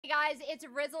guys, it's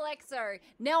Rizzle XO.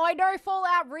 Now I know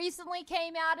Fallout recently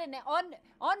came out and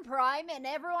on Prime, and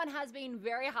everyone has been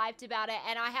very hyped about it,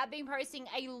 and I have been posting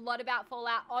a lot about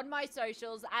Fallout on my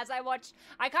socials as I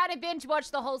kind of binge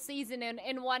watched the whole season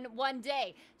in one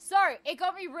day. So it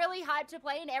got me really hyped to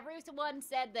play, and everyone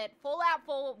said that Fallout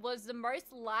 4 was the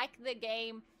most like the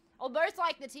game, or most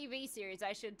like the TV series,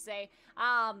 I should say. So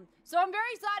I'm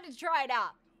very excited to try it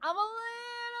out. I'm a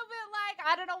little bit like,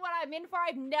 I don't know what I'm in for.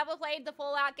 I've never played the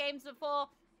Fallout games before.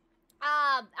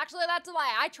 Actually, that's a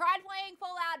lie. I tried playing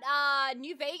Fallout,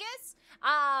 New Vegas.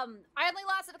 I only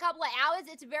lasted a couple of hours.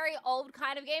 It's a very old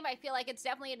kind of game. I feel like it's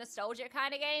definitely a nostalgia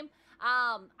kind of game.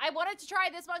 I wanted to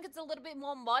try this one because it's a little bit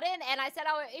more modern, and I said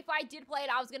if I did play it,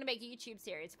 I was going to make a YouTube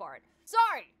series for it. So,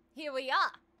 here we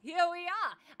are. Here we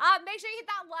are. Make sure you hit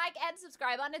that like and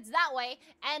subscribe button. It's that way.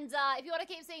 And if you want to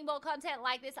keep seeing more content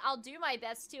like this, I'll do my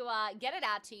best to get it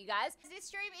out to you guys. This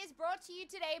stream is brought to you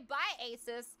today by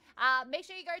Asus. Make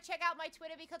sure you go check out my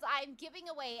Twitter because I'm giving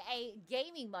away a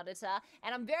gaming monitor.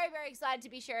 And I'm very, very excited to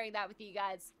be sharing that with you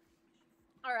guys.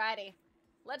 Alrighty.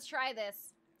 Let's try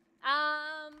this.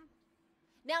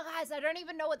 Now, guys, I don't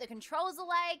even know what the controls are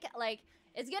like.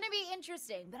 It's gonna be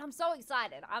interesting, but I'm so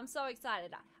excited. I'm so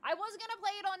excited. I was gonna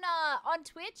play it on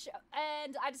Twitch,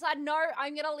 and I decided no,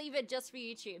 I'm gonna leave it just for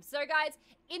YouTube. So, guys,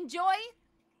 enjoy.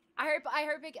 I hope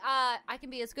I can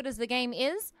be as good as the game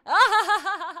is.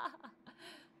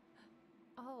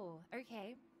 Oh,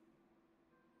 okay.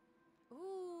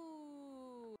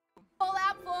 Ooh.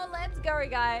 Fallout 4, let's go,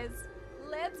 guys.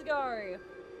 Let's go.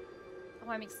 Oh,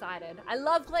 I'm excited. I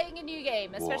love playing a new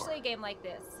game, especially a game like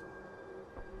this.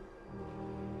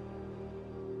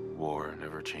 War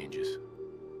never changes.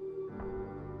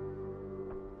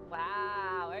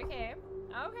 Wow, okay.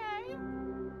 Okay.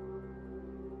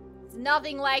 It's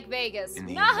nothing like Vegas. In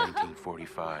the year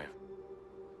 1945,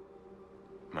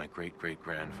 my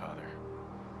great-great-grandfather,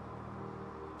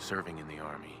 serving in the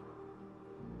army,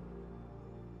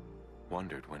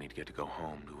 wondered when he'd get to go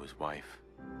home to his wife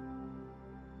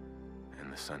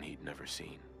and the son he'd never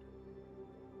seen.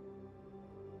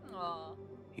 Aww.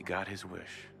 He got his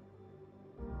wish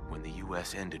when the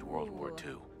U.S. ended World War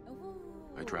II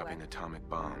by dropping atomic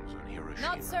bombs on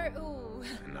Hiroshima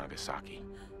and Nagasaki.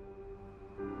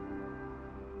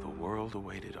 The world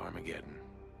awaited Armageddon.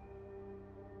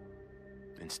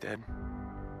 Instead,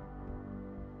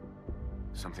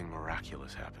 something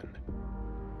miraculous happened.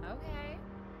 Okay.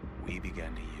 We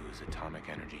began to use atomic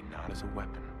energy not as a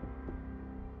weapon,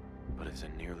 but as a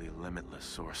nearly limitless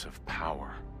source of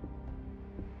power.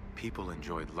 People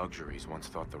enjoyed luxuries once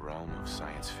thought the realm of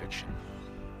science fiction.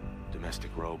 Domestic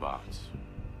robots,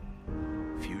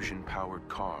 fusion-powered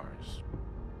cars,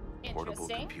 portable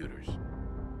computers.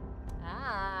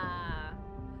 Ah.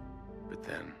 But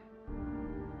then,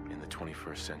 in the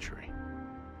 21st century,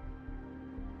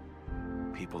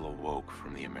 people awoke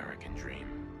from the American dream.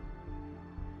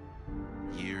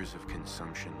 Years of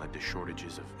consumption led to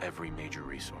shortages of every major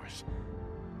resource.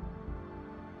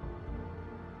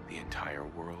 The entire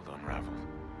world unraveled.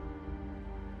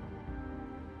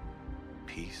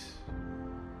 Peace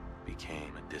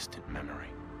became a distant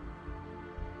memory.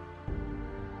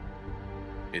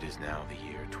 It is now the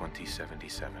year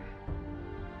 2077.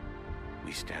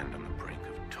 We stand on the brink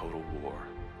of total war.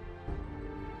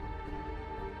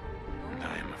 And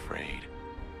I am afraid.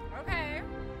 Okay.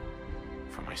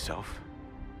 For myself.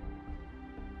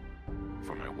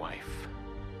 For my wife.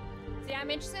 See, I'm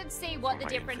interested to see what the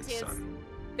difference is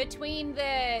between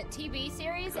the TV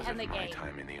series and the game. My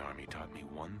time in the army taught me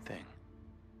one thing.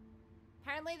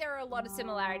 Apparently there are a lot of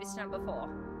similarities to number 4.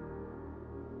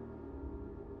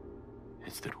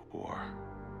 It's that war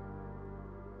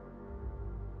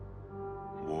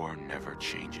never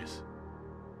changes.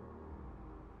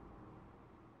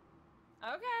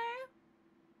 Okay.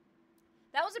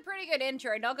 That was a pretty good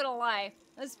intro, not gonna lie.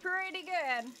 That was pretty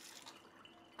good.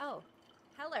 Oh,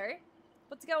 hello.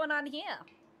 What's going on here?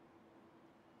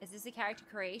 Is this a character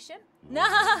creation? No!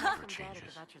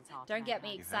 Don't get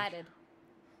me excited.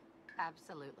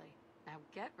 Absolutely. Now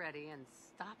get ready and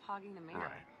stop hogging the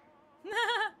mirror.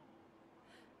 Right.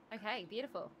 Okay,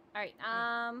 beautiful. Alright,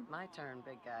 My turn,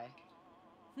 big guy.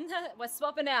 we're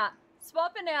swapping out.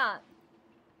 Swapping out.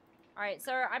 Alright,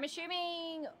 so I'm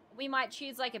assuming we might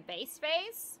choose like a base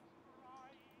face.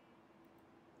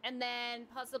 And then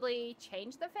possibly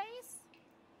change the face?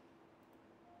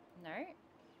 No?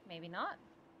 Maybe not.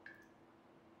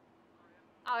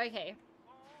 Oh, okay.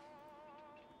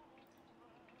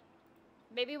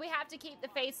 Maybe we have to keep the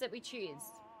face that we choose.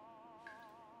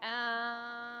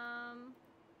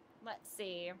 Let's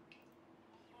see.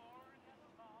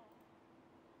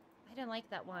 I don't like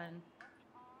that one.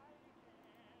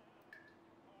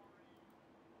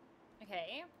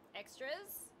 Okay.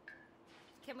 Extras.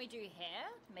 Can we do hair?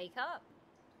 Makeup?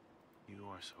 You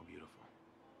are so beautiful.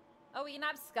 Oh, we can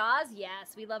have scars?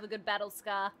 Yes, we love a good battle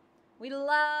scar. We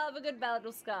love a good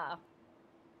battle scar.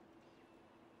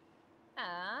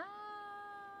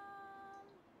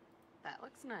 That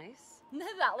looks nice.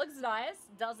 That looks nice.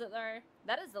 Does it though?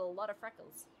 That is a lot of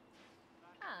freckles.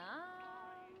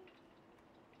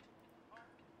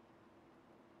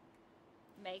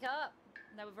 Makeup.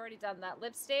 No, we've already done that.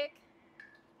 Lipstick.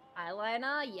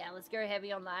 Eyeliner. Yeah, let's go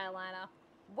heavy on the eyeliner.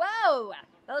 Whoa!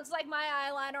 That looks like my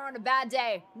eyeliner on a bad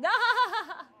day. No!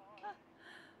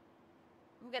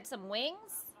 We'll get some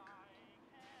wings.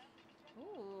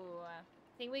 Ooh. I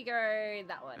think we go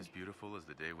that one. As beautiful as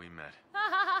the day we met.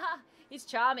 He's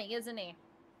charming, isn't he?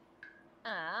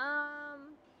 I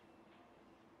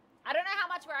don't know how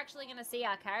much we're actually going to see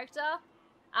our character.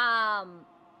 So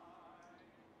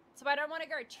I don't want to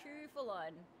go too full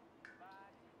on.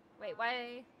 Wait,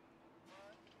 why?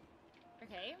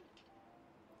 Okay.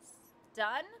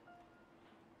 Done.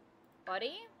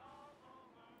 Body.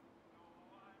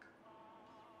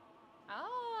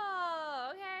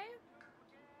 Oh, okay.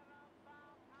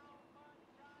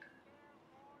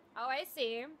 Oh, I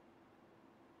see.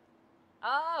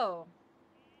 Oh. I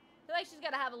feel like she's got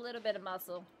to have a little bit of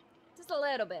muscle. Just a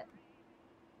little bit.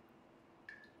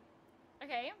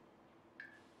 Okay.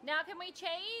 Now can we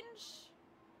change?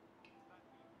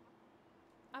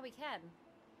 Oh, we can.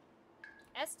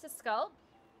 S to sculpt.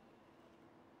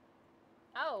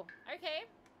 Oh, okay.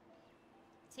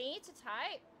 T to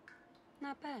type.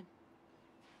 Not bad.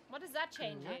 What is that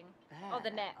changing? Not Oh, the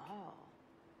bad neck. at all.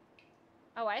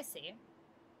 Oh, I see.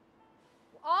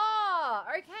 Oh,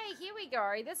 okay, here we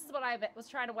go. This is what I was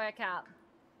trying to work out.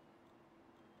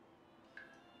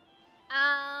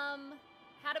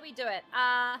 How do we do it?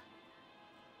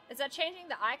 Is that changing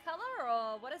the eye color,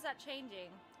 or what is that changing?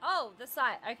 Oh, the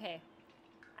side. Okay,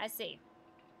 I see.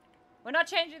 We're not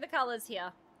changing the colors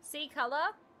here. See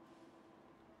color?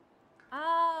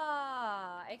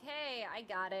 Ah, okay, I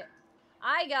got it.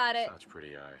 I got it. Such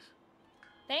pretty eyes.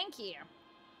 Thank you.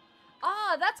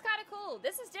 Oh, that's kind of cool.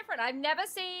 This is different. I've never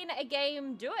seen a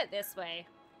game do it this way.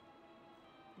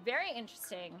 Very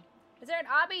interesting. Is there an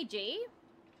RBG?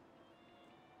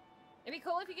 It'd be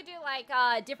cool if you could do, like,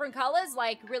 different colors,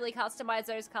 like, really customize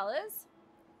those colors.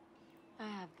 I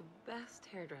have the best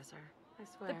hairdresser, I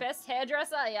swear. The best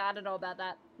hairdresser? Yeah, I don't know about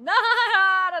that. No,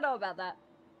 I don't know about that.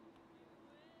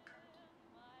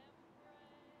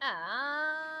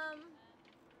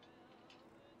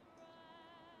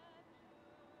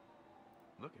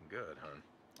 Looking good, hon.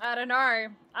 I don't know.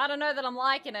 I don't know that I'm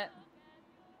liking it.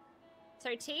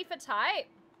 So T for type.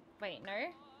 Wait, no.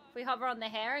 If we hover on the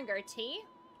hair and go T.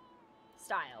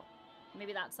 Style.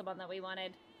 Maybe that's the one that we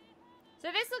wanted.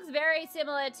 So this looks very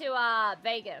similar to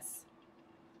Vegas.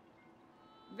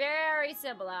 Very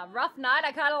similar. Rough night.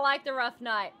 I kind of like the rough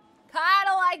night. Kind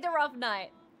of like the rough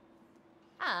night.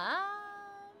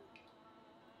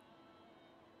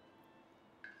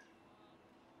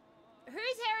 Whose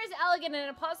hair is elegant in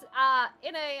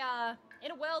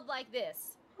a world like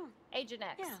this? Agent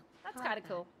X. Yeah, That's I like kind of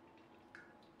that. cool.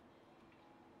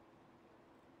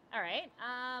 All right.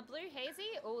 Blue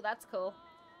hazy. Oh, that's cool.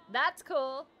 That's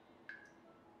cool.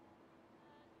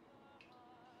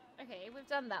 Okay, we've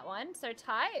done that one. So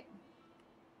type.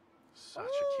 Such a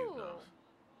cute Ooh. nose.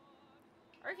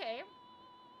 Okay.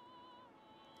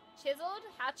 Chiseled?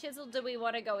 How chiseled do we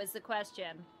want to go is the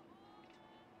question.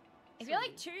 I feel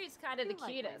like 2 is kind of the You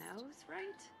like cutest. my nose,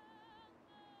 right?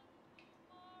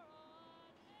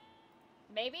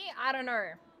 Maybe? I don't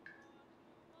know.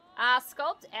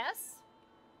 Sculpt S.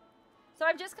 So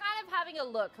I'm just kind of having a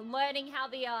look, learning how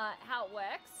the how it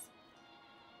works.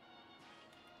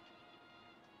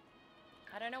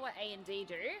 I don't know what A and D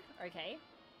do. Okay.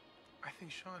 I think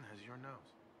Sean has your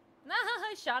nose.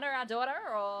 Shauna, our daughter,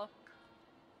 or...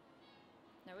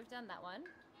 No, we've done that one.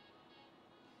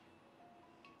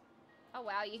 Oh,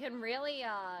 wow, you can really,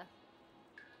 Let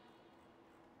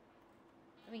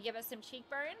me give us some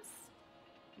cheekbones.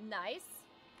 Nice.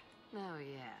 Oh,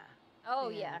 yeah. Oh,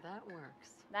 yeah. That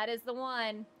works. That is the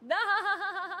one.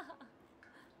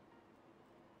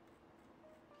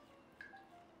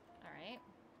 Alright.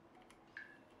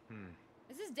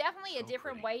 This is definitely a So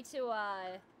different pretty. way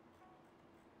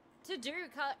to do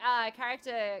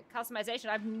character customization.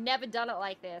 I've never done it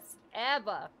like this.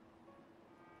 Ever.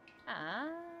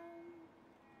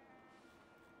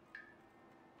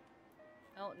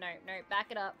 Oh, no, no.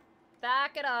 Back it up.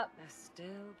 Back it up. I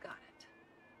still got it.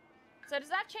 So does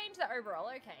that change the overall?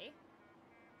 Okay.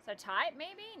 So type,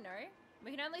 maybe? No. We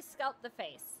can only sculpt the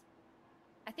face.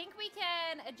 I think we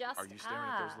can adjust... Are you staring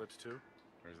at those lips too?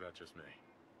 Or is that just me?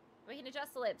 We can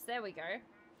adjust the lips. There we go.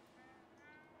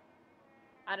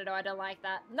 I don't know. I don't like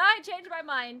that. No, I changed my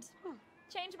mind.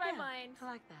 Change my mind. I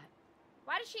like that.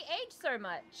 Why does she age so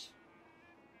much?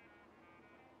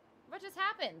 What just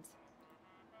happened?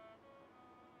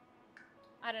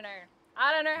 I don't know.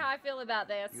 I don't know how I feel about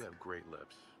this. You have great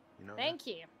lips. You know Thank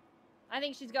you. I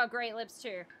think she's got great lips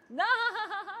too. No.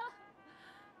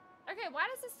 Okay, why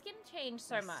does the skin change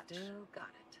so much? Still got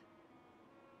it.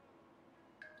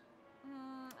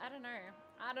 I don't know.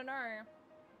 I don't know.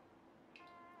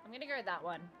 I'm gonna go with that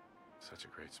one. Such a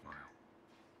great smile.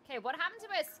 Okay, what happened to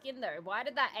her skin though? Why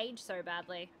did that age so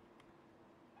badly?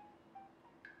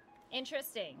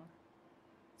 Interesting.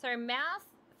 So mouth,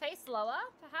 face lower,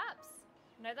 perhaps?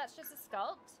 No, that's just a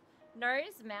sculpt.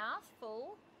 Nose, mouth,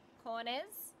 full.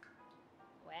 Corners.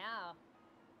 Wow.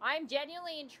 I'm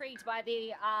genuinely intrigued by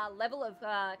the level of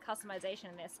customization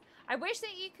in this. I wish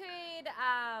that you could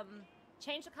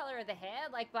change the color of the hair,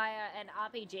 like by an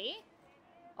RPG.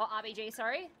 Or RBG,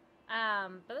 sorry.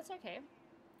 But that's okay.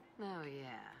 Oh,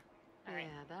 yeah. All right.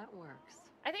 Yeah, that works.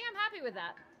 I think I'm happy with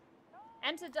that.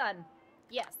 Enter done.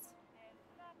 Yes.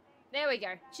 There we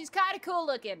go. She's kind of cool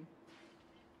looking.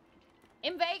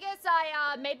 In Vegas,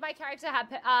 I made my character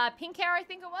have pink hair, I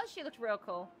think it was. She looked real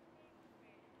cool.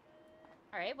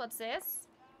 Alright, what's this?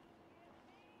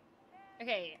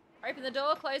 Okay, open the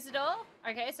door, close the door.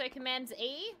 Okay, so commands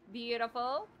E.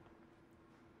 Beautiful.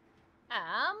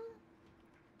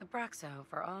 Abraxo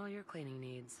for all your cleaning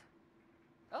needs.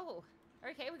 Oh,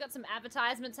 okay, we got some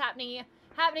advertisements happening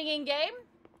in game.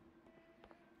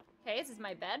 Okay, this is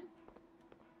my bed.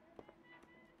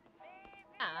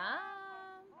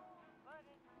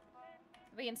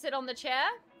 We can sit on the chair.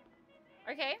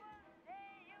 Okay.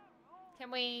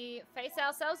 Can we face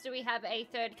ourselves? Do we have a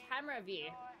third camera view?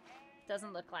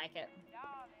 Doesn't look like it.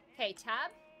 Okay,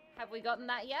 tab. Have we gotten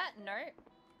that yet? No.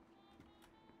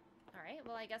 Alright,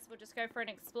 well I guess we'll just go for an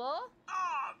explore.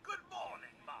 Ah, good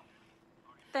morning, Mum.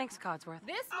 Thanks, Codsworth.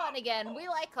 This one again. We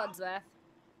like Codsworth.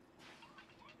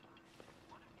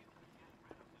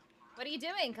 What are you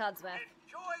doing, Codsworth?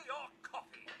 Enjoy your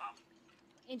coffee, Mum.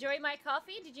 Enjoy my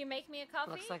coffee? Did you make me a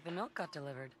coffee? Looks like the milk got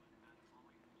delivered.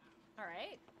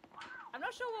 Alright. I'm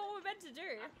not sure what we're meant to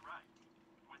do.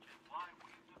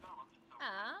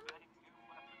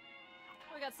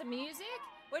 We got some music.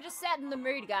 We're just setting the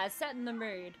mood, guys. Setting the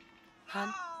mood.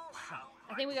 Hun?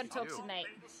 I think we gotta talk to Nate.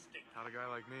 How'd a guy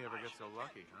like me ever get so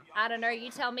lucky, huh? I don't know.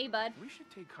 You tell me, bud. We should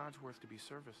take Codsworth to be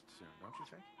serviced soon, don't you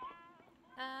think?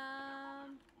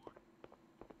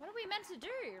 What are we meant to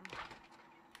do?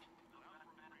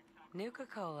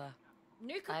 Nuka-Cola.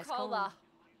 Nuka-Cola.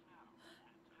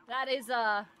 That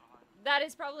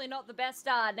is probably not the best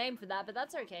name for that, but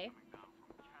that's okay.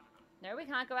 No, we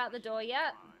can't go out the door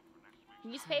yet.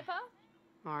 Newspaper?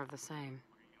 More of the same.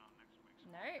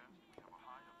 No.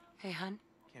 Hey, hun.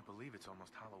 Can't believe it's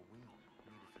almost Halloween.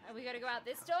 Are we gonna go out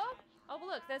this door? Oh,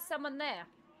 look, there's someone there.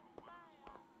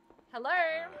 Hello?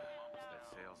 It's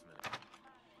that salesman.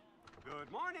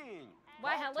 Good morning.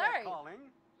 Why, Voltec hello.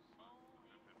 Calling.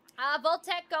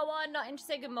 Voltec, go on, not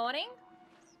interested, good morning.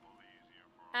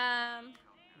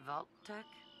 Vault-Tech?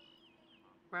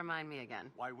 Remind me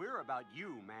again. Why, we're about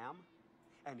you, ma'am,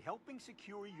 and helping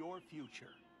secure your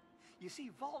future. You see,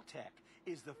 Vault-Tech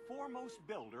is the foremost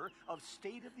builder of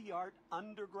state-of-the-art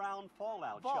underground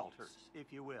fallout Vaults. shelters,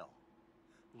 if you will.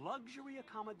 Luxury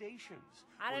accommodations.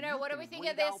 I don't where know, you what do can we think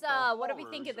wait of this, out the what do we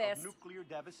think of horrors this? Nuclear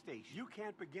devastation. You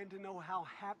can't begin to know how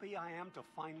happy I am to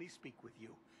finally speak with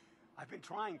you. I've been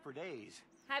trying for days.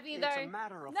 Have you, It's though? a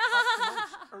matter of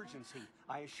utmost urgency,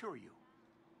 I assure you.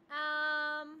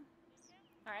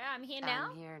 Alright, I'm here now.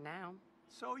 I'm here now.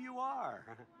 So you are.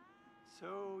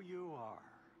 So you are.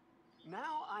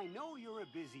 Now I know you're a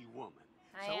busy woman,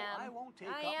 I so am. I won't take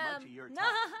I up am. much of your time.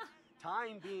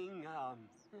 Time being,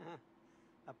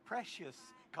 a precious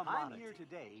commodity. I'm here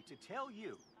today to tell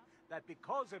you that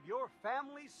because of your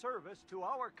family service to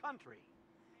our country,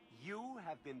 you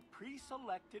have been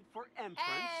pre-selected for entrance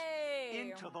Hey!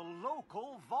 into the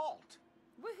local vault.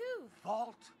 Woohoo!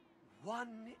 Vault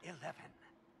 111.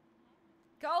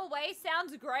 Go away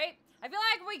sounds great. I feel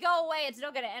like if we go away, it's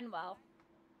not gonna end well.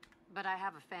 But I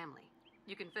have a family.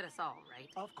 You can fit us all, right?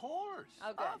 Of course.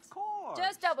 Oh, good. Of course.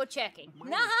 Just double checking.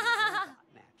 Minus the robot,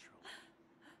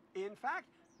 naturally. In fact,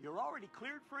 you're already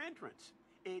cleared for entrance.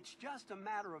 It's just a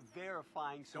matter of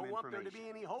verifying some information. Don't want there to be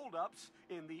any holdups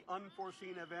in the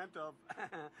unforeseen event of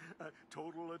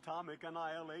total atomic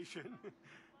annihilation.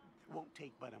 Won't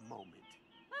take but a moment.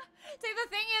 See, the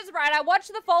thing is, right, I watched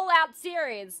the Fallout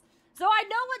series, so I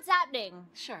know what's happening.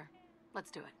 Sure.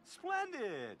 Let's do it.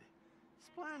 Splendid.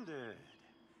 Splendid.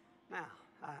 Now,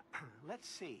 let's let's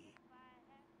see.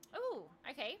 Ooh,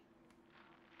 okay.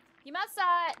 You must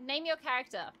name your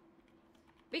character.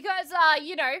 Because,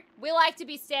 you know, we like to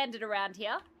be standard around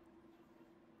here.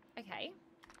 Okay.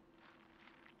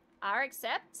 R,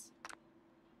 accept.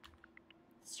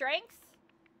 Strength.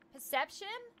 Perception.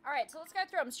 Alright, so let's go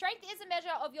through them. Strength is a measure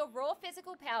of your raw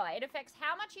physical power. It affects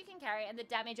how much you can carry and the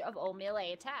damage of all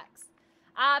melee attacks.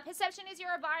 Perception is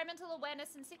your environmental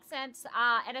awareness and sixth sense,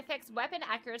 and affects weapon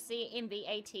accuracy in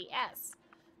VATS.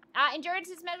 Endurance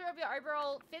is a measure of your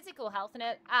overall physical health and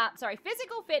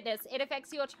physical fitness. It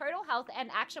affects your total health and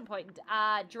action point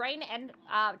drain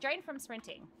from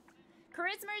sprinting.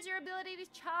 Charisma is your ability to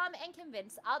charm and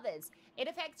convince others. It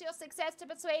affects your success to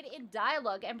persuade in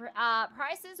dialogue and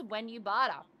prices when you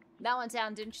barter. That one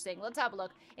sounds interesting. Let's have a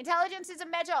look. Intelligence is a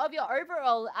measure of your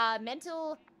overall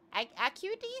mental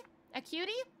acuity?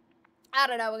 I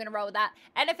don't know, we're going to roll with that.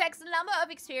 And affects the number of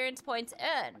experience points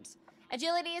earned.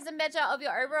 Agility is a measure of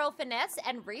your overall finesse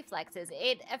and reflexes.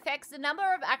 It affects the number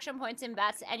of action points in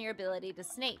bats and your ability to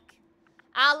sneak.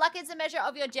 Luck is a measure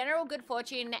of your general good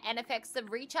fortune and affects the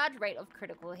recharge rate of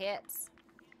critical hits.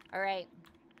 Alright.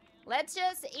 Let's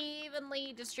just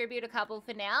evenly distribute a couple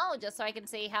for now, just so I can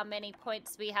see how many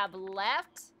points we have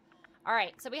left.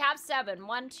 Alright, so we have 7.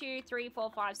 1, 2, 3, 4,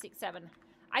 5, 6, 7.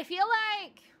 I feel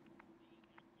like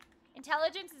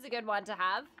intelligence is a good one to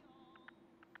have.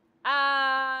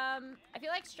 I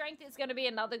feel like strength is going to be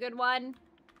another good one.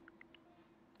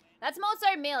 That's more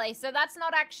so melee, so that's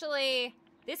not actually...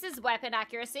 This is weapon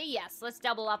accuracy. Yes, let's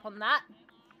double up on that.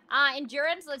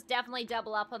 Endurance, let's definitely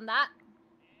double up on that.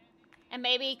 And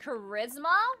maybe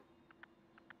charisma?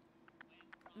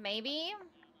 Maybe?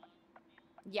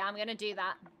 Yeah, I'm going to do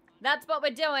that. That's what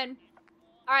we're doing.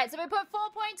 Alright, so we put 4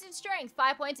 points in strength,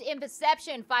 5 points in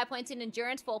perception, 5 points in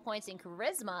endurance, 4 points in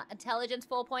charisma, intelligence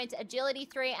 4 points, agility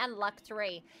 3, and luck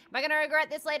 3. Am I going to regret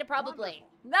this later? Probably.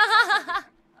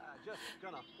 Just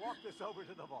gonna walk this over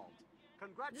to the vault.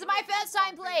 This is my first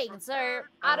time playing, so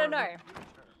I don't know.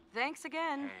 Thanks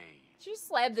again. Hey, She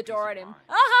slammed the door on him.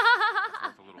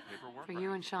 Worth a little paperwork, For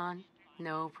you and Sean,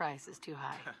 no price is too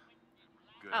high.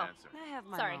 Good Oh. answer. I have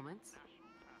my Sorry. moments.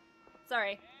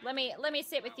 Sorry, let me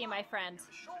sit with you, my friend.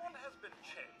 Sean has been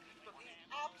changed, but he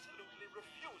absolutely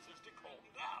refuses to calm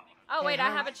down. Oh wait,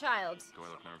 I have a child. Do I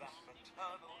look nervous?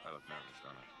 I look nervous,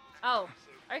 don't I? Oh,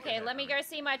 okay, let me go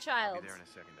see my I'll child. be there in a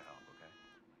second to help, okay?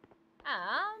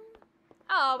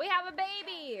 Oh, we have a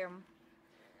baby.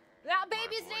 That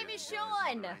baby's name is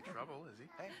Sean. Any trouble, is he?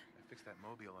 Hey, I fixed that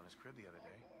mobile on his crib the other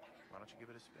day. Why don't you give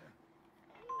it a spin?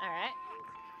 All right.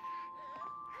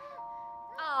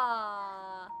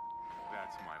 Aww.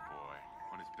 That's my boy,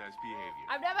 on his best behavior.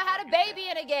 I've never had a baby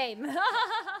in a game.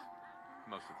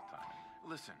 Most of the time.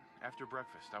 Listen, after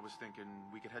breakfast, I was thinking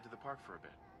we could head to the park for a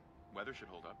bit. Weather should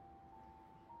hold up.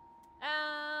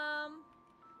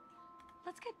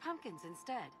 Let's get pumpkins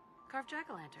instead. Carve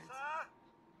jack-o'-lanterns. Sir,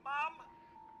 Mom,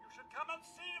 you should come and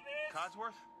see this.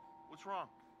 Codsworth, what's wrong?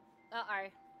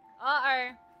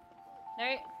 Uh-oh.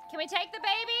 No, can we take the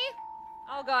baby?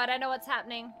 Oh god, I know what's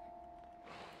happening.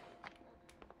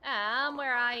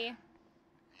 Where are you?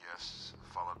 Yes,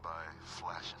 followed by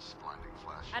flashes, blinding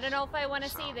flashes. I don't know if I want to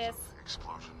see Sounds this. of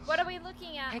explosions. What are we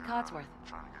looking at? Hey, Codsworth.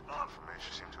 Trying to get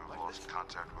confirmation. Seem to have lost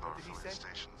contact with our affiliate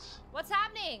stations. What's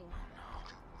happening?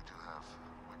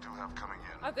 We do have coming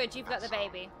in. Oh good, you've got the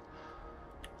baby.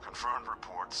 Confirmed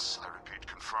reports, I repeat,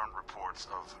 confirmed reports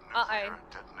of nuclear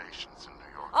detonations in New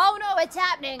York. Oh no, it's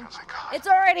happening. Oh my God. It's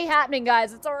already happening,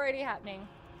 guys. It's already happening.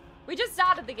 We just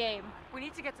started the game. We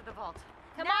need to get to the vault.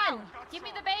 Come Now! on, give me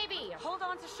the baby. Hold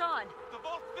on to Sean. The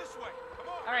vault this way. Come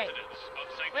on. All right, Residents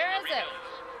of where is Sanctuary it?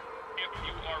 Hills, if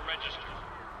you are registered,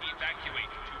 evacuate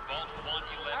to Vault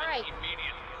 111 All right.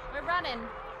 immediately. We're running.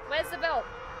 Where's the vault?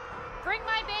 Bring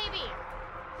my baby.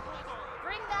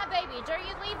 Bring that baby. Don't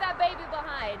you leave that baby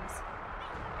behind.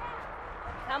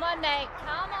 Come on, Nate.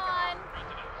 Come on.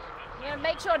 I'm gonna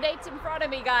make sure Nate's in front of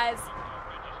me, guys.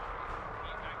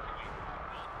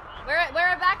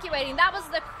 We're evacuating. That was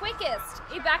the quickest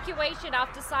evacuation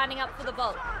after signing up for the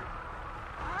vault.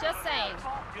 Just saying.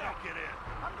 You don't get in.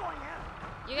 I'm going in.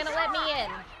 You're gonna let me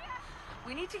in.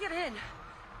 We need to get in.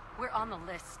 We're on the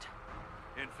list.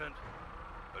 Infant,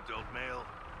 adult male,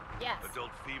 Yes.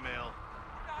 adult female.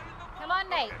 Come on,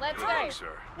 Nate. Let's go.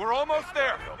 sir. We're almost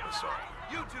there. Help us all.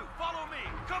 You two, follow me.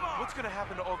 Come on. What's gonna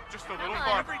happen to just a little on.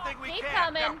 farther? Everything we Keep can.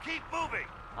 coming. Now keep moving.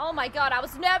 Oh my god, I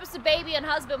was nervous the baby and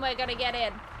husband were gonna get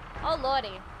in. Oh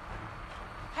lordy.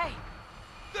 Hey,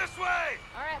 This way.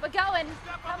 All right, we're going.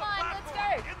 Step Come the on, let's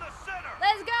platform. go. In the center.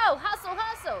 Let's go. Hustle,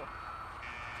 hustle.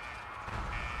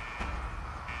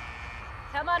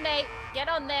 Come on, Nate. Get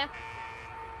on there.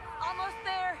 almost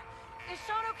there. Is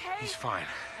Sean okay? He's fine.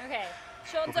 Okay.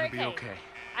 Sean's We're gonna okay. be okay.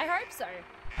 I hope so.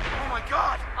 Oh my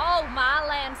God! Oh, my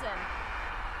lantern.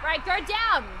 Right, go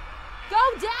down. Go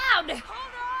down.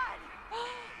 Hold on!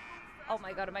 Oh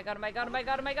my god, oh my god, oh my god, oh my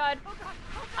god, oh my god.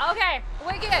 Okay,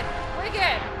 we're good. We're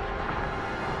good.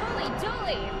 Holy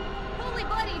dooly. Holy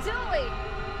bloody dooly.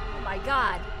 Oh my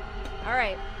god. All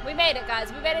right, we made it,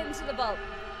 guys. We made it into the vault.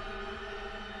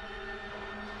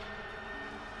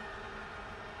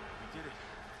 We did it.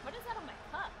 What is that on my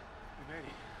cup? We made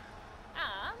it.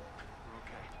 We're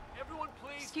okay. Everyone,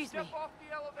 please Excuse step me. off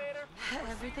the elevator.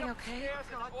 Everything okay? Stairs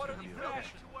and order the Okay.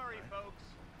 crash. Don't worry, folks.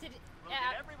 Did it, We'll get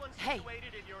everyone Hey.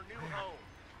 situated in your new home.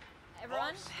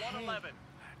 everyone? Vault 111.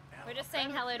 We're just saying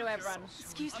hello to everyone.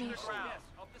 Excuse me. Underground.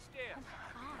 Up the stairs.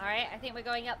 All right, I think we're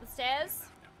going up the stairs.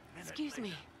 Excuse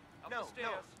me. Up No, the stairs.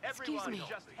 no, excuse Everyone, me.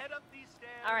 just head up these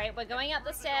stairs. All right, we're going up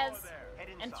the stairs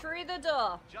and through the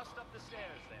door. Just up the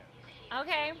stairs there.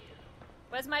 Okay.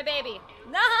 Where's my baby?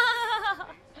 No!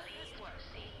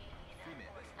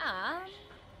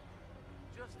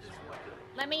 Just this way.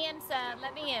 Let me in, sir.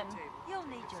 Let me in. You'll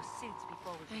need your suits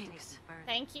before we can take Thanks. you further.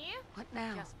 Thank you. What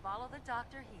now? Just follow the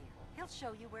doctor here. He'll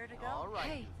show you where to go. All right,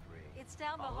 Hey, you three. it's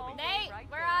down the Follow me. hallway Nate, right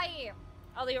where there. are you?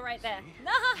 Oh, you're right there.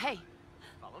 No! Hey,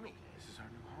 Follow me. This is our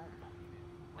new home.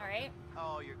 All right.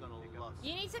 Oh, you're gonna love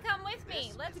You need to come with me.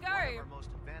 This Let's is go. one of our most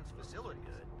advanced facilities.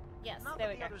 Yes, Not there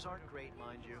that we the go. others aren't great,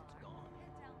 mind you. It's gone.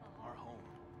 Our home.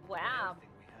 Wow. Everything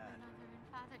we had.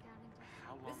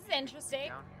 How long This is did we interesting.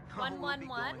 down here? Oh, we'll be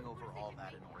 111. going over all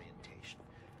that in orientation.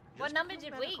 What Just number two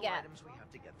did we medical get? items we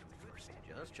have to get through first.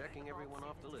 Just checking everyone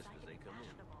off the list as they come in.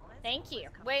 Thank you.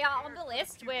 We are on the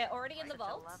list. We're already in the Such a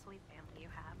vault. lovely family you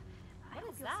have. I What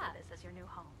hope is you'll that? see this as your new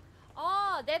home.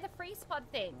 Oh, they're the free spot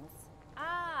things.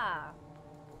 Ah.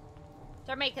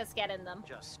 Don't make us get in them.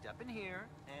 Just step in here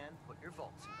and put your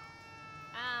vaults in.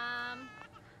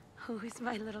 who's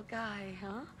my little guy,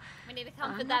 huh? We need to I'm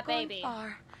comfort not that going baby.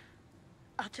 far.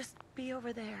 I'll just be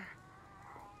over there.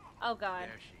 Oh god.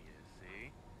 There she is,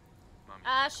 see?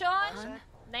 Mommy, Sean?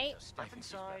 Nate? Just I step think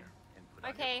she's inside better. and put on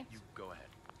Okay. You go ahead.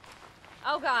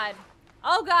 Oh god.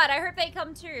 Oh god, I hope they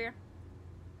come too.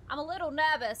 I'm a little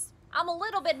nervous. I'm a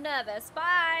little bit nervous.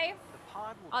 Bye. The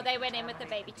pod will Oh, they went in with the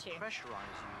baby decontaminate too. and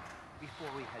Pressurize you before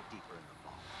we head deeper in the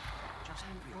vault. Just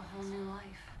Time for a relax. whole new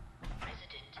life.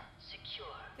 Resident secure.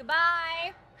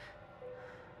 Goodbye.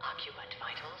 Occupant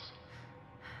vitals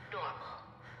normal.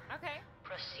 Okay.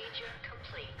 Procedure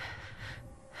complete.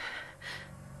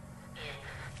 In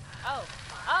Oh.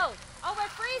 Oh. Oh, we're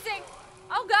freezing.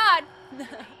 Oh god.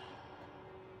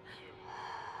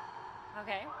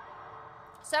 Okay.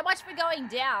 So much for going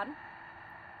down.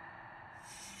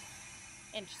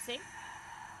 Interesting.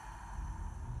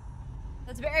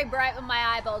 That's very bright with my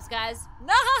eyeballs, guys.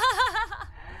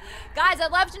 Guys,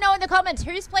 I'd love to know in the comments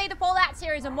who's played the Fallout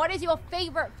series and what is your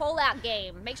favorite Fallout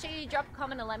game. Make sure you drop a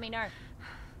comment and let me know.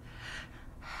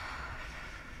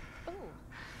 Ooh.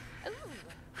 Ooh.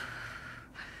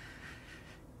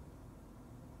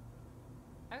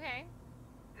 Okay.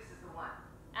 this is the one.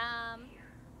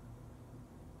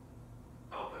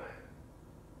 Open it.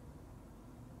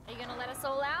 Are you gonna let us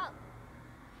all out?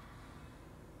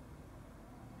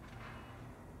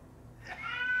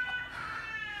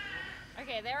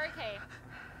 Okay, they're okay.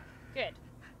 Good.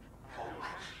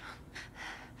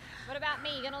 What about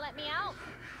me? You gonna let me out?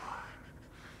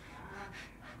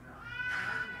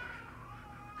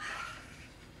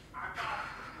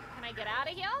 Can I get out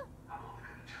of here?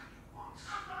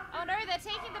 Oh no, they're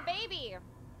taking the baby.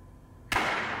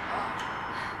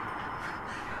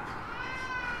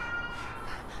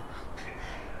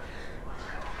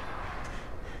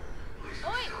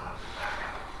 Oi!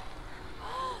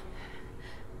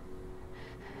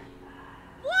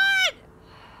 What?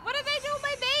 What did they do with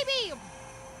my baby?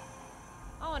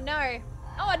 Oh no.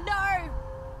 Oh no.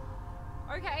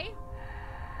 Okay.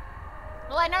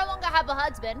 Well, I no longer have a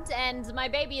husband, and my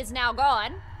baby is now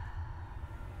gone.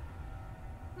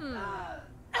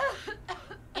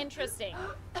 Interesting.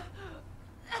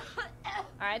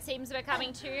 Alright, seems we're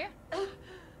coming to.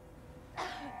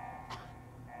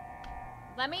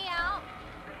 Let me out.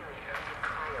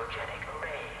 Cryogenic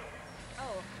array.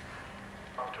 Oh.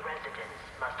 Vault residents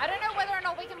must I don't know whether or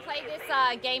not we can play this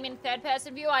game in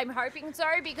third-person view. I'm hoping so,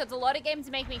 because a lot of games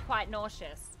make me quite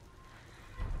nauseous.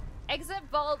 Exit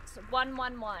Vault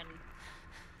 111.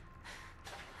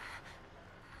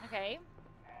 Okay.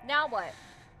 Now what?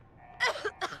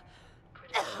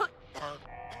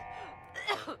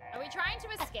 Are we trying to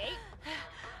escape?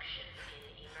 function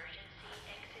in emergency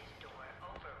exit door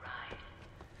override.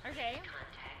 Okay.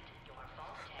 Contact your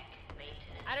vault tech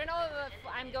maintenance. I don't know if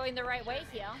I'm going the right way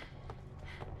here.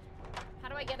 How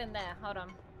do I get in there? Hold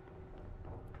on.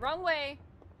 Wrong way.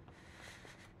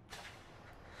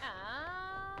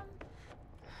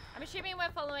 I'm assuming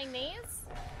we're following these.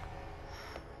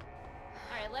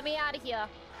 Alright, let me out of here.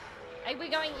 Are we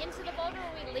going into the vault or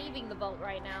are we leaving the vault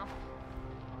right now?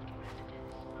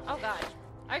 Oh god.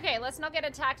 Okay, let's not get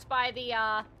attacked by the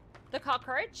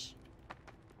cockroach.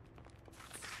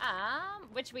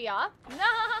 Which we are. No!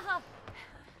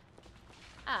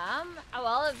 Oh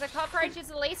well, if the cockroach is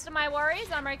the least of my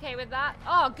worries, I'm okay with that.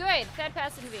 Oh, good. Third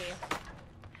person view.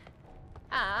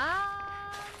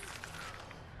 I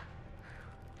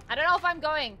don't know if I'm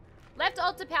going. Left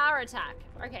alt to power attack.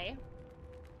 Okay.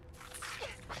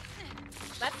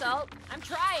 Left alt. I'm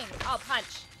trying. Oh,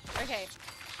 punch. Okay.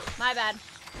 My bad.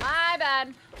 My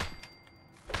bad.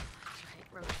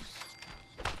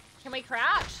 Can we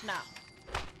crouch? No.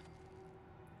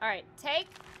 Alright, take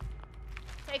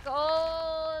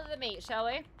all the meat, shall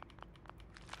we?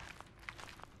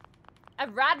 A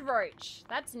rad roach.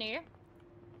 That's new.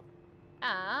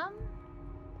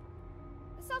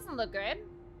 This doesn't look good.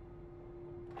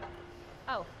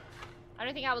 Oh. I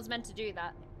don't think I was meant to do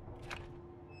that.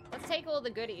 Let's take all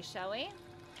the goodies, shall we?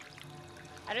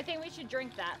 I don't think we should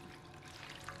drink that.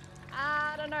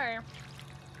 I don't know.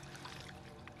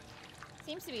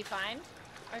 Seems to be fine.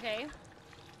 Okay.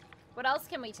 What else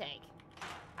can we take?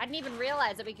 I didn't even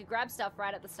realize that we could grab stuff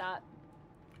right at the start.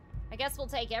 I guess we'll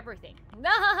take everything.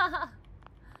 No.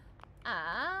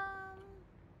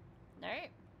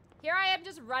 Here I am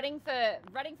just running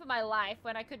for my life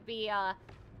when I could be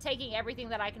taking everything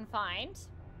that I can find.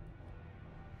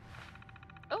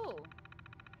 Oh.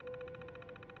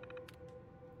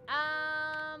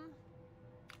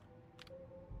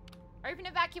 Open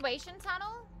evacuation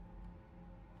tunnel?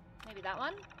 Maybe that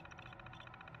one?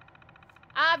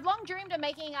 I've long dreamed of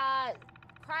making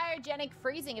cryogenic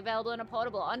freezing available in a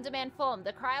portable, on-demand form.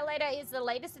 The cryolator is the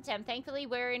latest attempt. Thankfully,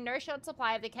 we're in no short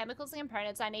supply of the chemicals and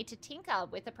components I need to tinker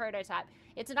with the prototype.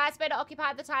 It's a nice way to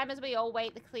occupy the time as we all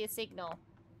wait the clear signal.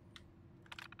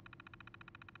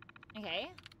 Okay.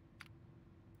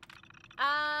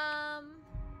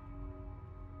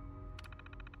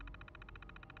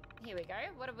 Here we go.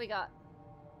 What have we got?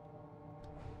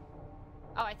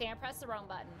 Oh, I think I pressed the wrong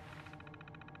button.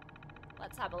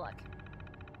 Let's have a look.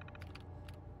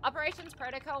 Operations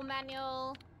Protocol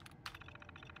Manual.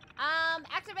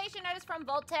 Activation notice from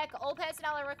Vault Tech. All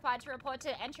personnel are required to report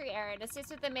to entry area and assist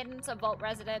with the admittance of Vault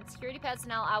residents. Security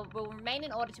personnel will remain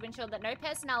in order to ensure that no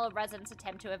personnel or residents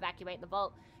attempt to evacuate the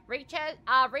Vault.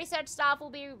 Research staff will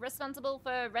be responsible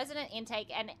for resident intake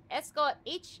and escort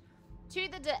each to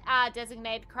the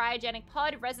designated cryogenic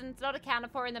pod. Residents not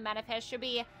accounted for in the manifest should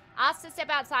be asked to step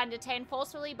outside and detained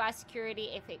forcefully by security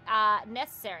if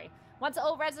necessary. Once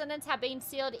all residents have been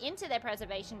sealed into their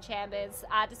preservation chambers,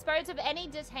 dispose of any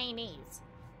detainees.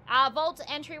 Vault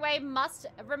entryway must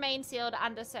remain sealed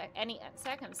under any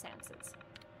circumstances.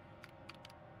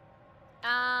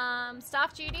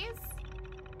 Staff duties.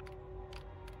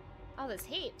 Oh, there's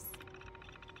heaps.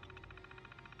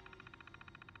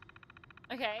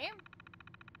 Okay.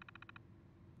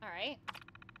 Alright.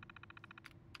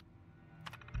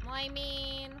 Well, I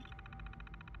mean,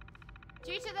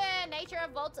 due to the nature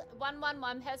of Vault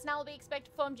 111, personnel will be expected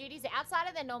to perform duties outside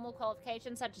of their normal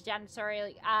qualifications, such as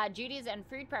janitorial duties and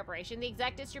food preparation. The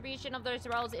exact distribution of those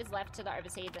roles is left to the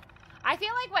overseers. I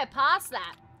feel like we're past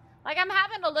that. Like, I'm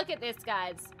having a look at this,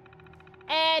 guys.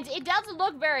 And it does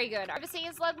look very good.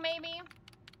 Overseers look, maybe?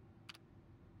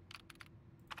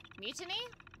 Mutiny?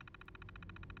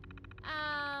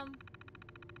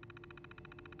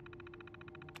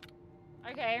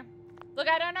 Okay. Look,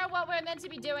 I don't know what we're meant to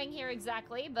be doing here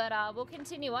exactly, but we'll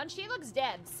continue on. She looks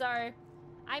dead, so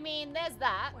I mean, there's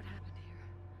that. What happened here?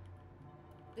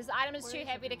 This item is too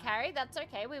heavy to carry. That's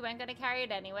okay. We weren't going to carry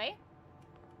it anyway.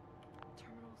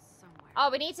 Terminal somewhere. Oh,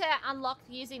 we need to unlock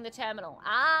using the terminal.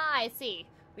 Ah, I see.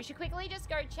 We should quickly just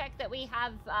go check that we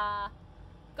have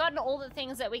gotten all the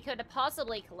things that we could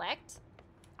possibly collect.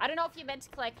 I don't know if you're meant to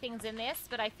collect things in this,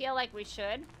 but I feel like we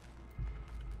should.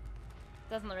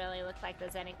 Doesn't really look like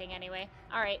there's anything anyway.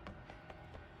 Alright.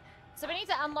 So we need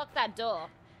to unlock that door.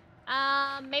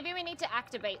 Maybe we need to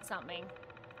activate something.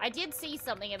 I did see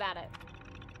something about it.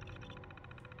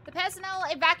 The personnel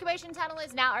evacuation tunnel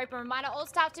is now open. Reminder all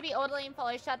staff to be orderly and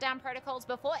follow shutdown protocols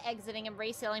before exiting and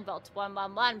resealing Vault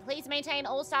 111. Please maintain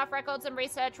all staff records and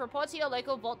research. Report to your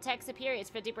local Vault Tech superiors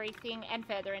for debriefing and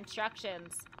further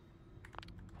instructions.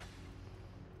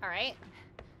 Alright.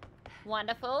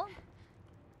 Wonderful.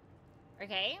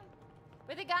 Okay.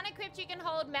 With a gun equipped, you can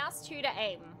hold mouse 2 to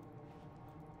aim.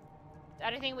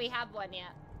 I don't think we have one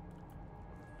yet.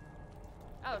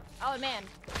 Oh man,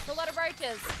 it's a lot of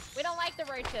roaches. We don't like the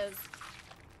roaches.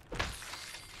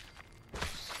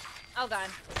 Oh god.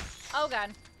 Oh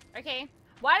god. Okay.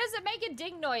 Why does it make a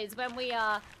ding noise when we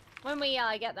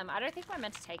get them? I don't think we're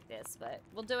meant to take this, but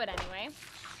we'll do it anyway.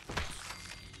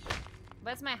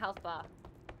 Where's my health bar?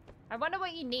 I wonder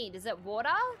what you need. Is it water?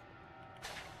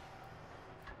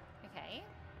 Okay.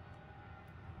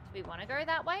 Do we want to go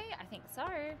that way? I think so.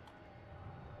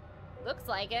 Looks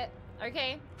like it.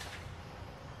 Okay.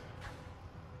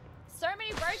 So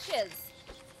many roaches.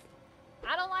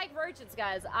 I don't like roaches,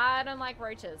 guys. I don't like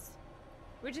roaches.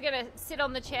 We're just gonna sit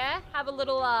on the chair, have a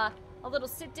little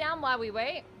sit down while we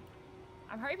wait.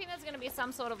 I'm hoping there's gonna be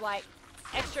some sort of like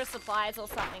extra supplies or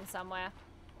something somewhere.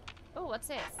 Oh, what's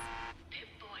this?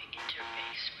 Pip-Boy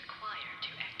interface required to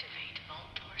activate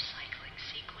vault door cycling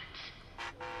sequence.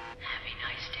 Have a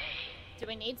nice day. Do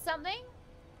we need something?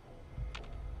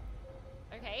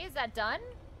 Okay, is that done?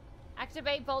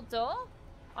 Activate vault door?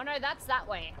 Oh no, that's that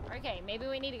way. Okay, maybe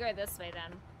we need to go this way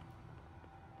then.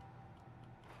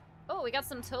 Oh, we got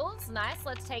some tools. Nice,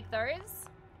 let's take those.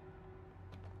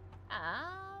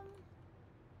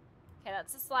 Okay,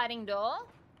 that's a sliding door.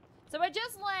 So we're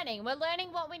just learning. We're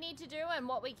learning what we need to do and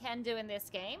what we can do in this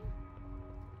game.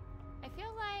 I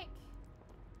feel like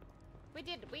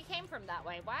we came from that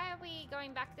way. Why are we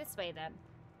going back this way then?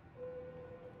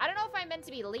 I don't know if I'm meant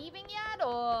to be leaving yet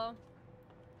or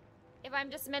if I'm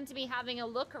just meant to be having a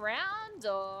look around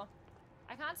or...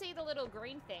 I can't see the little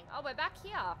green thing. Oh, we're back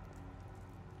here.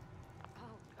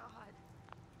 Oh, God.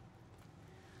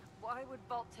 Why would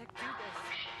Vault-Tec do this?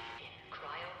 Malfunction in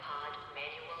cryopod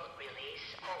manual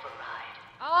release override.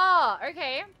 Oh,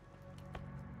 okay.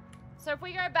 So if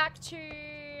we go back to...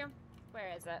 Where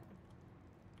is it?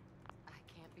 I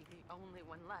can't be the only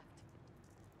one left.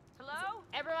 Hello?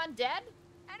 Everyone dead?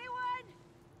 Anyone?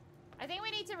 I think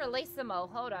we need to release them all.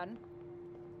 Hold on.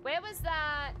 Where was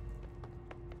that?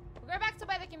 We'll go back to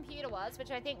where the computer was,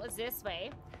 which I think was this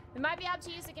way. We might be able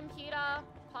to use the computer,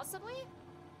 possibly?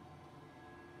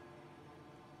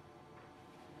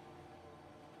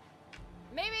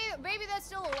 Maybe they're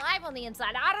still alive on the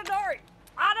inside. I don't know.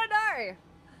 I don't know.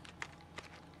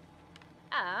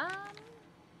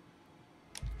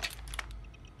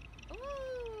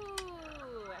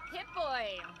 Ooh, a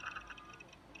Pip-Boy.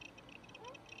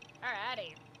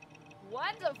 Alrighty.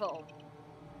 Wonderful.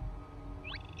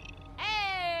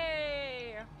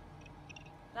 Hey!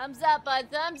 Thumbs up,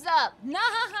 bud. Thumbs up. No!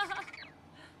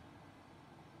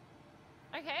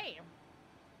 Okay.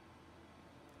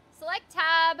 Select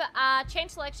tab.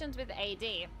 Change selections with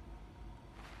AD.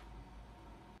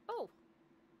 Oh.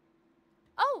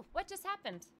 Oh, what just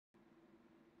happened?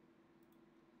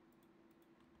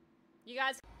 You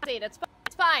guys can see it. It's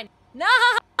fine. No!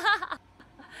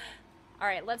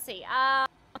 Alright, let's see.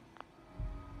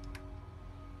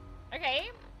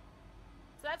 Okay.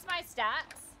 So that's my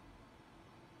stats.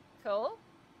 Cool.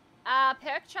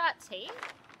 Perk chart T.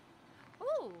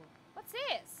 Ooh, what's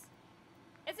this?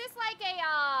 Is this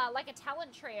like a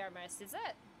talent tree almost, is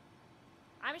it?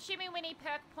 I'm assuming we need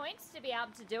perk points to be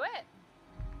able to do it.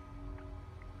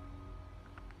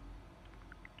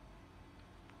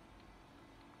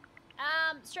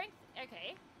 Strength,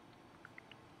 okay.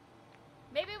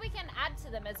 Maybe we can add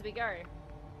to them as we go.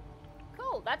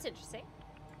 Cool, that's interesting.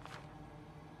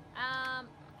 How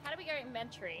do we go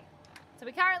inventory? So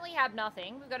we currently have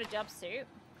nothing. We've got a jumpsuit.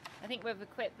 I think we've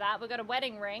equipped that. We've got a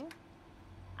wedding ring.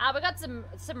 We got some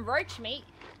roach meat.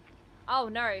 Oh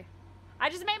no. I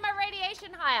just made my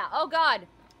radiation higher. Oh god.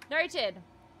 Noted.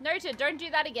 Noted. Don't do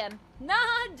that again. Nah,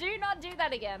 do not do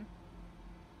that again.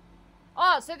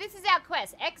 Oh, so this is our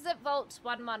quest. Exit Vault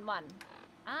 111.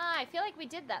 Ah, I feel like we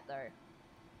did that though.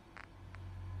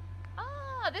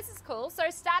 Ah, this is cool. So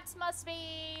stats must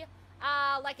be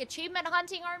like achievement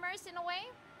hunting almost in a way.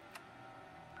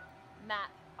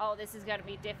 Map. Oh, this is gonna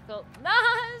be difficult. No,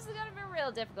 this is gonna be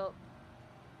real difficult.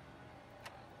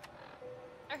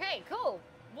 Okay, cool.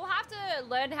 We'll have to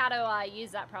learn how to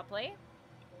use that properly.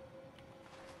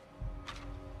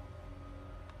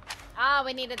 Ah,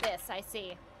 we needed this. I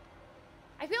see.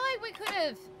 I feel like we could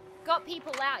have got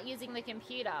people out using the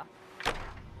computer.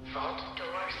 Vault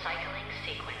door cycling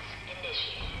sequence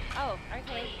initiated. Oh,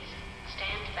 okay. Please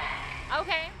stand back.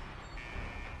 Okay.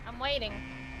 I'm waiting.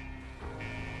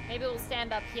 Maybe we'll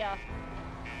stand up here.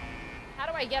 How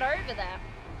do I get over there?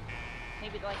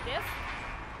 Maybe like this?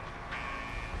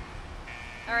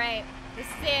 Alright. This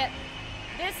is it.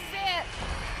 This is it.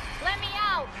 Let me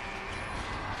out.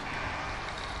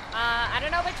 I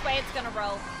don't know which way it's gonna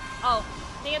roll. Oh,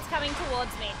 I think it's coming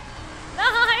towards me. No,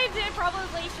 it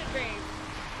probably should move.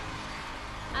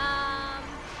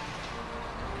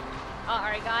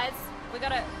 Alright guys. We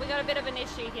got a bit of an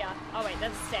issue here. Oh wait,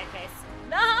 there's a staircase.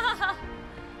 No!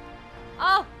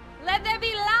 Oh, let there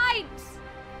be light!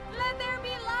 Let there be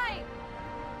light!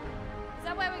 Is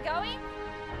that where we're going?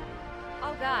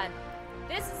 Oh god.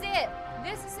 This is it.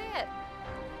 This is it.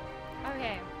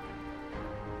 Okay.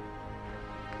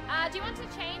 Do you want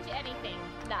to change anything?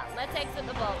 No, let's exit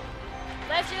the vault.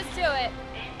 Let's just do it.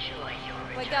 Enjoy your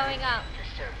We're going up.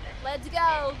 to surface. Let's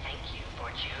go. Thank you for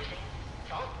choosing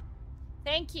Vault.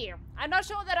 Thank you. I'm not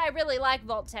sure that I really like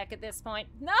Vault Tech at this point.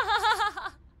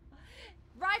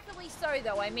 Rightfully so,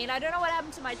 though. I mean, I don't know what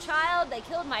happened to my child. They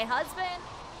killed my husband.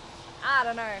 I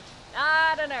don't know.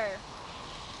 I don't know.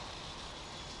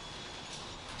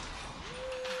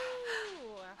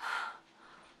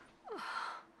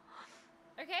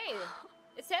 Okay.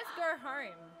 It says go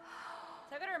home.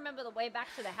 So I gotta remember the way back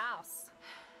to the house.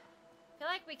 I feel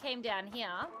like we came down here.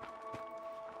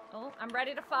 Oh, I'm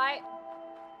ready to fight.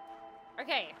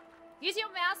 Okay. Use your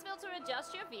mouse wheel to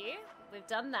adjust your view. We've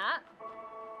done that.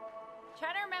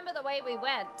 Trying to remember the way we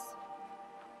went.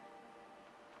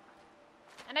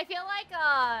 And I feel like,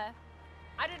 I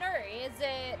don't know, is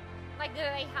it, like, do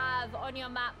they have on your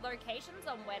map locations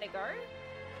on where to go?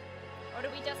 Or do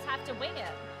we just have to wing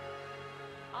it?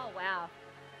 Oh, wow.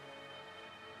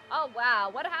 Oh, wow,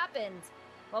 what happened?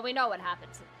 Well, we know what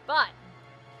happened, but...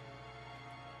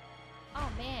 Oh,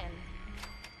 man.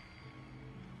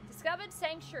 Discovered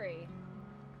sanctuary.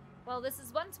 Well, this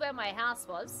is once where my house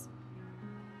was.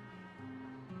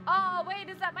 Oh, wait,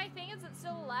 is that my thing? Is it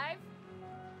still alive?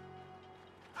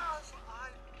 As I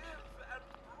live and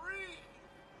breathe.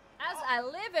 As I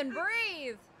live and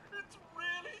breathe. It's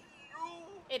really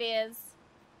you. It is.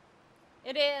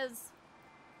 It is.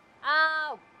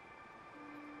 Oh.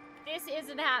 This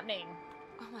isn't happening.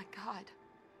 Oh my god.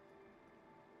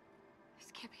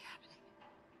 This can't be happening.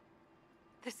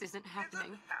 This isn't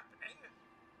happening. Isn't happening?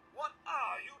 What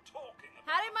are you talking about?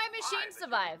 How did my machine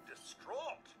survive?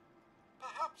 Distraught.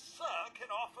 Perhaps Sir can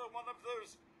offer one of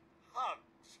those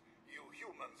hugs you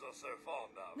humans are so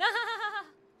fond of.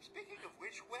 Speaking of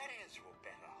which, where is your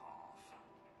better half?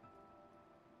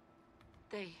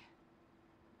 They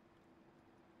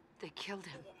killed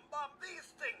him. Oh, Mum,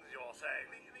 these things you're saying,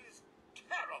 these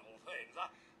terrible things,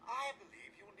 I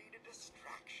believe you need a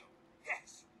distraction.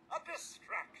 Yes, a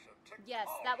distraction to Yes,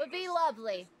 calm that would be this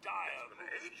lovely. dire. It's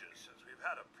been ages since we've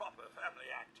had a proper family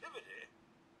activity.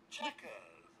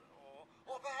 Checkers,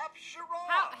 or perhaps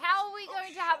charades. How are we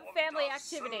going to have Sean family does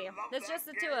activity? so love There's that just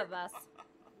the two game. of us.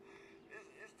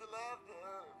 Is the lad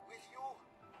with you?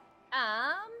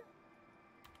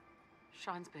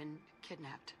 Sean's been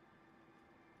kidnapped.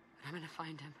 I'm gonna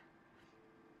find him.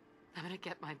 I'm gonna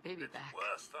get my baby It's back.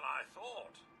 worse than I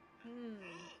thought.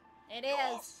 It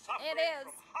You're is. suffering It is.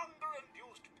 from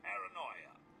hunger-induced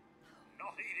paranoia.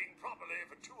 Not eating properly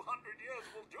for 200 years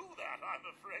will do that, I'm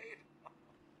afraid.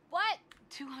 What?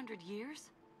 200 years?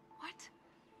 What?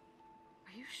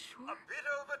 Are you sure? A bit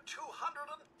over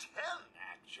 210,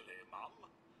 actually, Mum.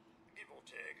 Give or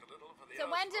take a little for the So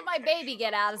when Earth's did my baby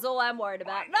get out is all I'm worried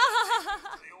about. No!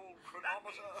 rotation. The old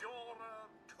chronometer. You're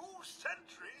 2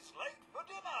 centuries late for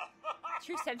dinner.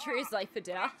 2 centuries late for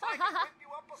dinner. I can whip you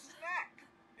up a snack.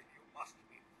 You must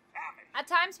be famished. At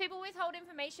times, people withhold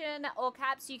information or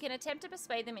caps. You can attempt to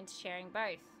persuade them into sharing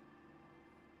both.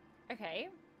 Okay.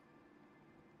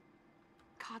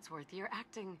 Codsworth, you're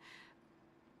acting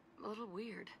a little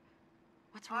weird.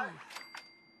 What's wrong?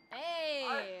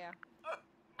 Hey.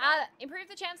 Improve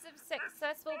the chance of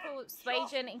successful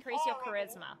persuasion. Increase your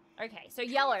charisma. Okay, so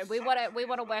yellow. We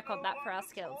wanna work on that for our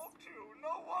skills.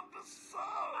 No one to serve.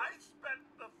 I spent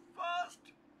the first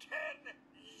 10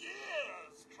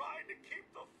 years trying to keep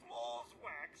the floors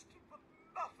waxed, but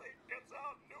nothing gets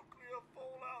out nuclear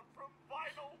fallout from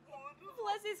vinyl wood.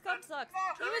 Leslie Scott sucks.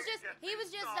 He was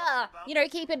just you know,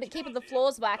 keeping the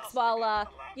floors waxed while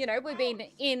you know, we've been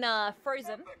in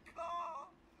Frozen. The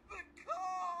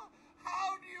car.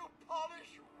 How do you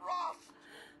polish rust?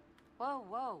 Whoa,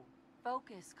 whoa.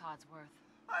 Focus, Codsworth.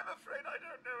 I'm afraid I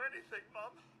don't know anything,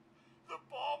 Mum. The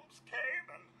bombs came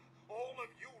and all of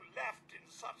you left in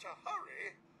such a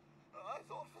hurry. I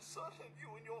thought for certain you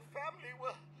and your family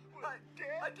were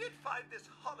dead. I did find this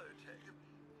holotape.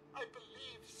 I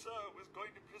believe Sir was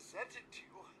going to present it to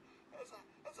you as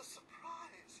a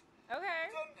surprise. Okay.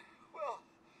 Then, well,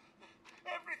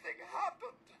 everything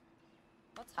happened.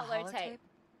 What's A holotape?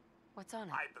 What's on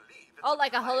it? I believe it's Oh,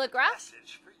 like a private holograph?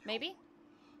 message for you. Maybe?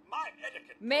 My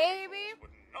etiquette Maybe?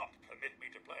 protocols would not permit me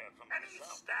to play it from any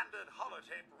standard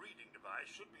holotape reading device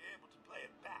should be able to play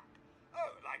it back.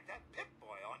 Oh, like that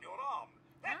Pip-Boy on your arm.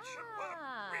 That should work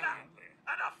brilliantly.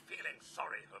 Enough feeling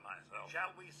sorry for myself.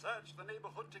 Shall we search the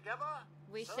neighborhood together?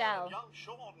 We Sir, shall. Young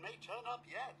Sean may turn up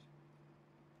yet.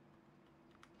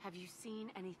 Have you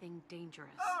seen anything dangerous?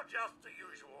 Oh, just the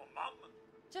usual, Mum.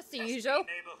 Just the usual.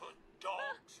 Neighborhood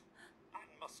dogs and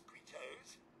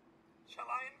mosquitoes. Shall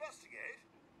I investigate?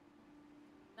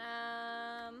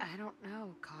 I don't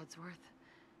know, Codsworth.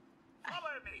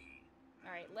 Follow me.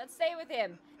 All right, let's stay with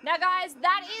him. Now, guys,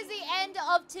 that is the end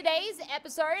of today's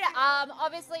episode.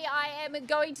 Obviously, I am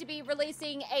going to be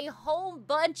releasing a whole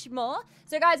bunch more.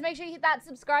 So, guys, make sure you hit that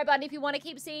subscribe button if you want to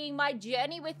keep seeing my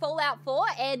journey with Fallout 4.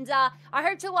 And I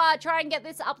hope to try and get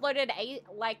this uploaded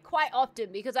quite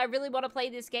often because I really want to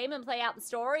play this game and play out the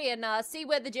story and see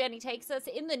where the journey takes us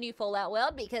in the new Fallout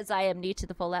world because I am new to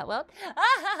the Fallout world.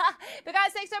 But,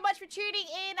 guys, thanks so much for tuning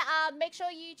in. Make sure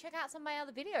you check out some of my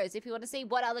other videos if you want to see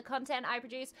what other content I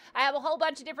produce. I have a whole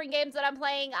bunch of different games that I'm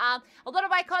playing. A lot of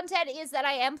my content is that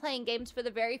I am playing games for the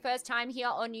very first time here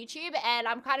on YouTube, and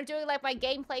I'm kind of doing like my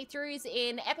game playthroughs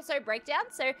in episode breakdowns,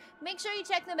 so make sure you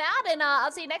check them out, and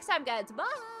I'll see you next time, guys.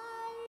 Bye!